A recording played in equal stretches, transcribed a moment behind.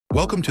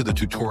Welcome to the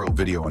tutorial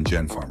video on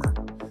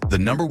GenFarmer, the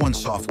 #1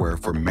 software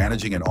for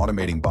managing and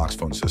automating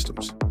Boxphone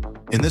systems.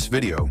 In this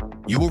video,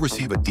 you will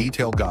receive a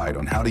detailed guide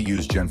on how to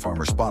use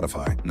GenFarmer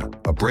Spotify,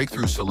 a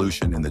breakthrough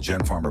solution in the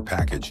GenFarmer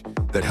package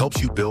that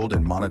helps you build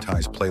and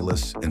monetize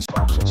playlists and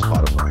songs on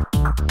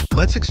Spotify.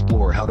 Let's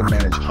explore how to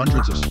manage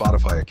hundreds of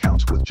Spotify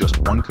accounts with just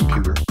one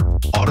computer,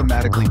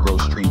 automatically grow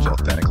streams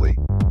authentically,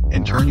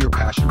 and turn your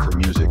passion for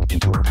music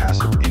into a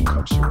passive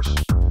income source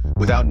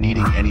without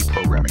needing any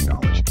programming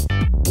knowledge.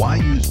 Why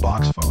use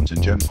Boxphones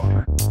in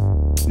GenFarmer?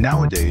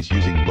 Nowadays,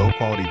 using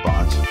low-quality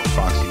bots or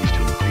proxies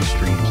to increase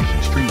streams is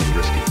extremely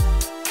risky.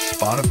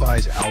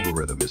 Spotify's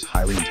algorithm is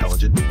highly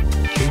intelligent,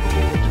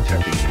 capable of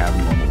detecting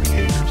abnormal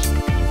behaviors,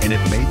 and it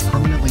may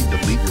permanently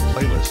delete your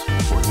playlist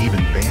or even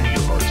ban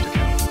your artist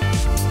account.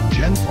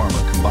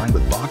 GenFarmer combined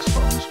with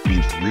Boxphones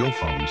means real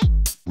phones,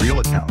 real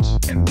accounts,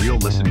 and real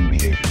listening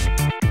behavior,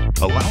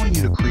 allowing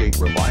you to create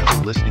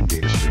reliable listening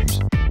data streams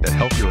that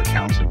help your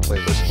accounts and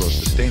playlists grow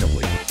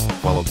sustainably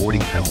while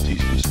avoiding penalties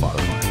from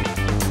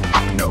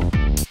Spotify. Note,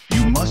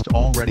 you must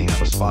already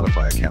have a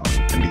Spotify account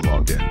and be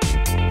logged in.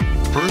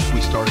 First,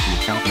 we start at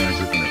the Account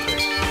Manager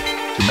interface.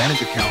 To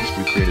manage accounts,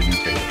 we create a new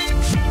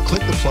table.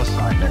 Click the plus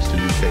sign next to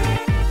New Table.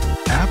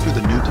 After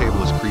the new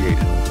table is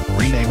created,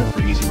 rename it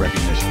for easy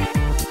recognition.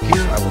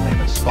 Here, I will name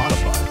it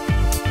Spotify.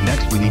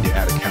 Next, we need to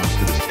add accounts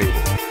to this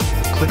table.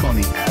 Click on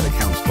the Add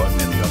Accounts button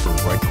in the upper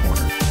right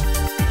corner.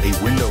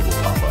 A window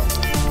will pop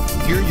up.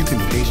 Here you can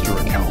paste your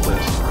account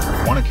list,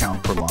 one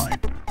account per line.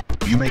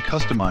 You may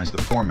customize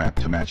the format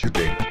to match your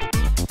data.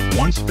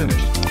 Once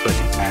finished, click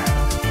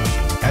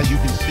Add. As you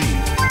can see,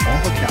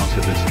 all accounts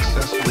have been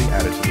successfully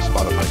added to the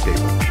Spotify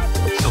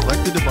table.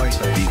 Select the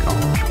device ID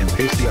column and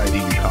paste the ID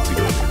you copied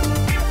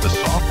earlier. The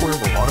software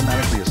will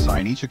automatically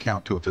assign each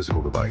account to a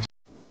physical device.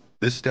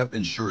 This step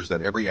ensures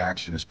that every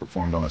action is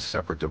performed on a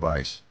separate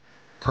device,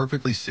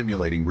 perfectly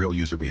simulating real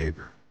user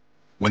behavior.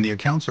 When the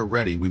accounts are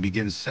ready, we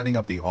begin setting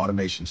up the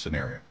automation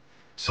scenario.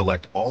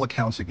 Select all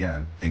accounts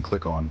again and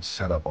click on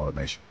Set up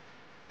Automation.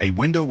 A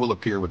window will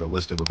appear with a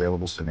list of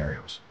available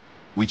scenarios.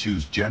 We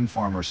choose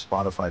GenFarmer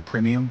Spotify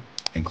Premium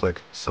and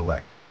click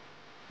Select.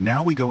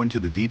 Now we go into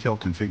the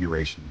detailed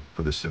configuration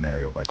for this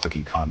scenario by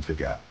clicking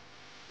Config App.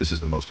 This is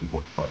the most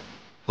important part.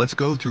 Let's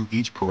go through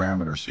each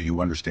parameter so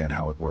you understand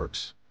how it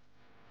works.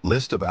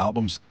 List of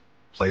albums,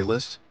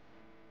 playlists,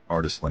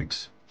 artist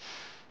links.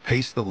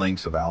 Paste the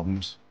links of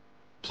albums,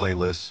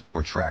 playlists,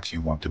 or tracks you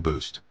want to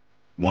boost.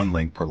 One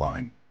link per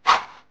line.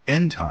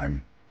 End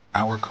time,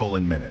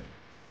 hour:minute.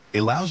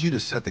 Allows you to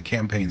set the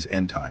campaign's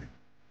end time.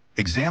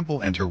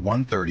 Example, enter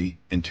 1:30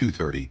 and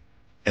 2:30,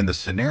 and the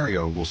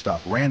scenario will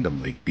stop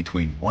randomly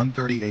between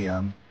 1:30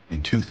 a.m.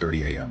 and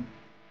 2:30 a.m.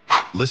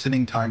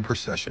 Listening time per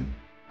session,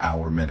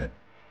 hour:minute.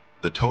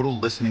 The total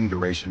listening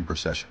duration per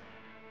session.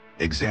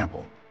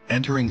 Example,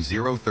 entering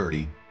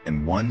 0:30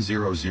 and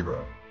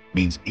 1:00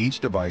 means each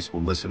device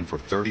will listen for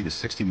 30 to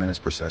 60 minutes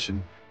per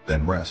session,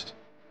 then rest.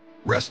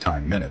 Rest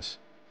time, minutes.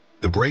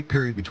 The break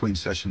period between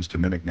sessions to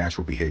mimic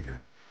natural behavior.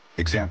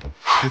 Example,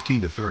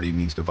 15 to 30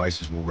 means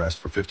devices will rest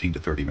for 15 to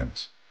 30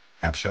 minutes.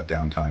 App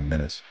shutdown time,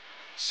 minutes.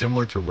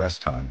 Similar to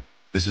rest time,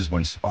 this is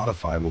when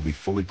Spotify will be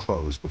fully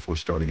closed before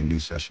starting a new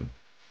session,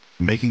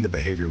 making the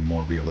behavior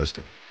more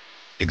realistic.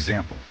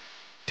 Example,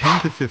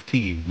 10 to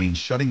 15 means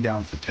shutting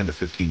down for 10 to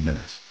 15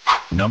 minutes.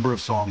 Number of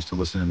songs to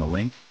listen in the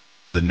link,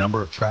 the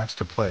number of tracks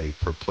to play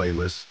per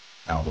playlist,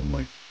 album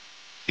link.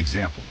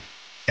 Example,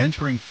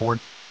 entering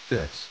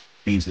 4:6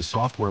 means the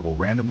software will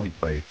randomly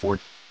play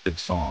 4:6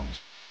 songs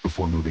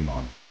before moving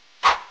on.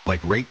 Like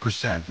rate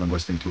percent when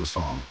listening to a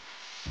song,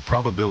 the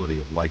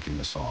probability of liking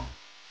the song.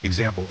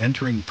 Example,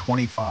 entering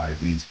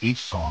 25 means each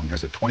song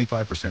has a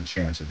 25%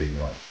 chance of being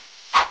liked.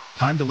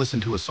 Time to listen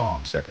to a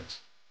song, seconds.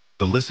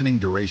 The listening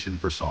duration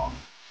per song.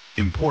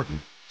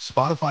 Important,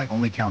 Spotify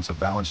only counts a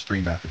valid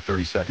stream after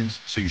 30 seconds,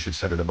 so you should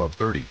set it above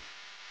 30.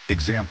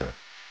 Example,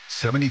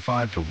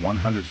 75 to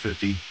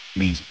 150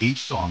 means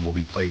each song will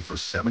be played for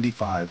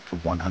 75 to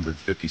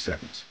 150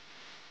 seconds.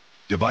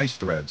 Device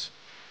threads.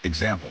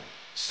 Example,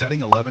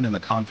 setting 11 in the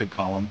config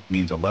column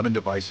means 11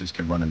 devices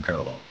can run in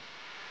parallel.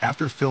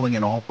 After filling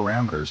in all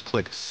parameters,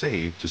 click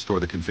Save to store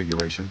the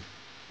configuration.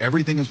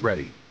 Everything is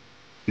ready.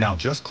 Now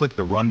just click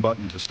the Run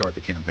button to start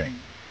the campaign.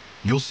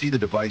 You'll see the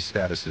device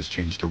status has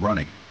changed to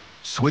running.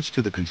 Switch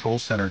to the Control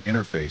Center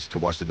interface to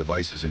watch the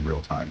devices in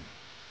real time.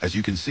 As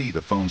you can see,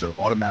 the phones are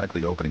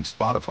automatically opening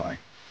Spotify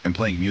and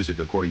playing music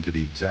according to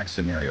the exact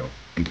scenario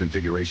and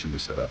configuration we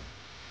set up.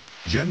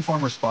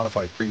 GenFarmer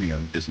Spotify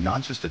Premium is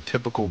not just a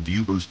typical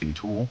view-boosting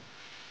tool,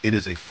 it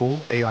is a full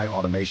AI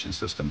automation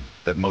system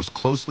that most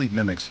closely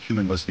mimics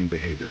human listening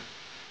behavior.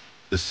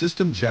 The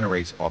system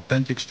generates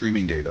authentic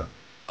streaming data,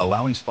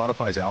 allowing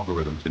Spotify's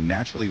algorithm to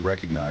naturally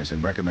recognize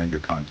and recommend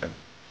your content.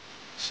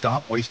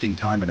 Stop wasting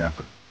time and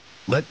effort.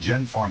 Let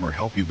GenFarmer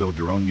help you build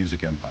your own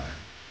music empire,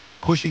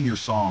 pushing your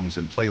songs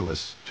and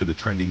playlists to the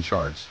trending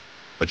charts,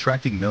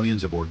 attracting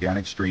millions of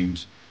organic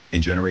streams,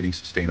 and generating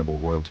sustainable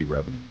royalty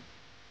revenue.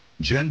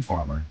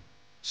 GenFarmer,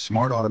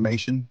 smart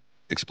automation,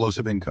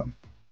 explosive income.